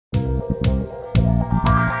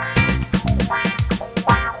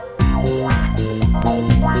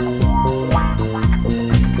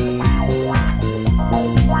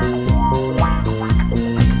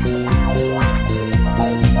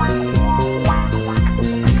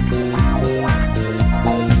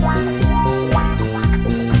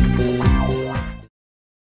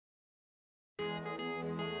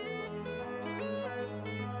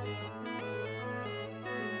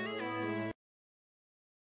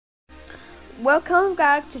Welcome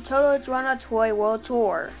back to Total Drama Toy World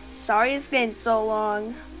Tour. Sorry it's been so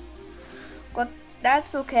long, but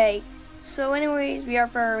that's okay. So anyways, we are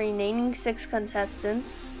for our remaining 6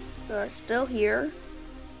 contestants who are still here.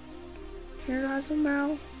 Here has a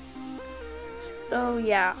mouth. So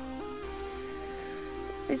yeah.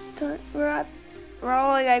 It's time we're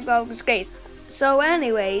all like go this case. So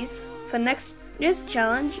anyways, for this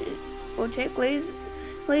challenge will take place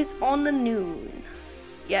on the noon.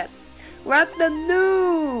 Yes. We're at the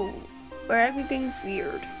noon, where everything's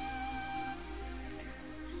weird.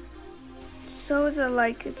 So is it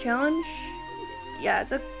like a challenge? Yeah,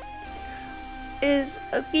 it's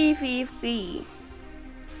a PvP.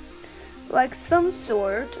 Like some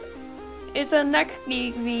sort. It's a neck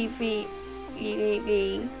PvP.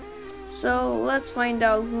 So let's find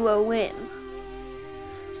out who will win.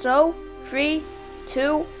 So 3,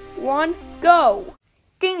 2, 1, go!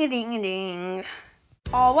 Ding a ding a ding.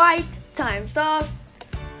 Alright, time's up.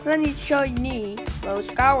 Let me show you those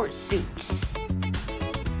scour suits.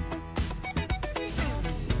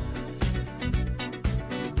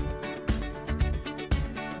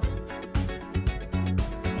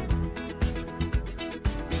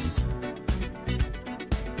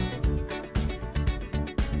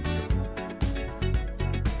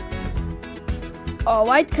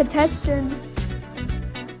 Alright, contestants.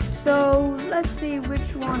 So let's see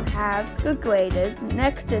which one has the greatest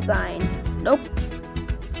next design. Nope,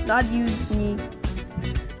 not you, me.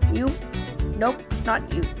 You, nope,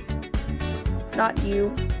 not you. Not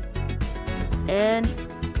you. And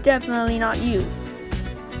definitely not you.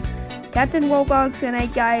 Captain Roblox and a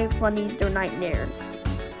guy from Easter Nightmares.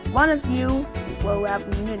 One of you will have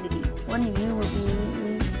immunity. One of you will be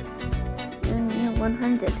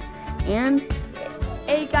 100. And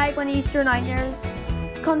a guy from Easter Nightmares.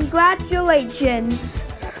 Congratulations!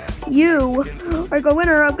 You are the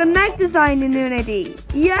winner of the neck design immunity!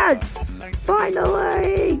 Yes!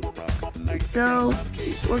 Finally! So,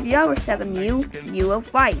 for the other 7 you will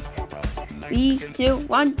fight. 3, 2,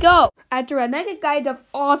 1, go! After a naked guide of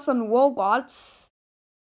awesome robots,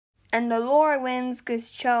 and the Lord wins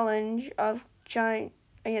this challenge of giant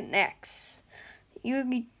necks. You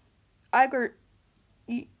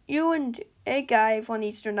and a guy from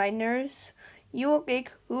Easter Nightmares, you will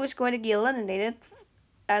pick who is going to be eliminated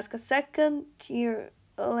as the second tier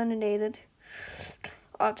eliminated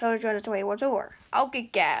on Total Drama Toy World Tour. I'll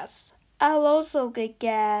get gassed. I'll also get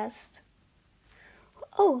gassed.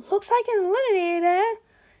 Oh, looks like I'm eliminated.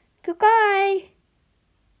 Goodbye.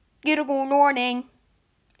 Good morning.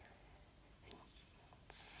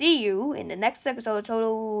 See you in the next episode of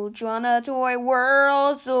Total Drama Toy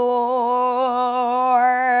World Tour.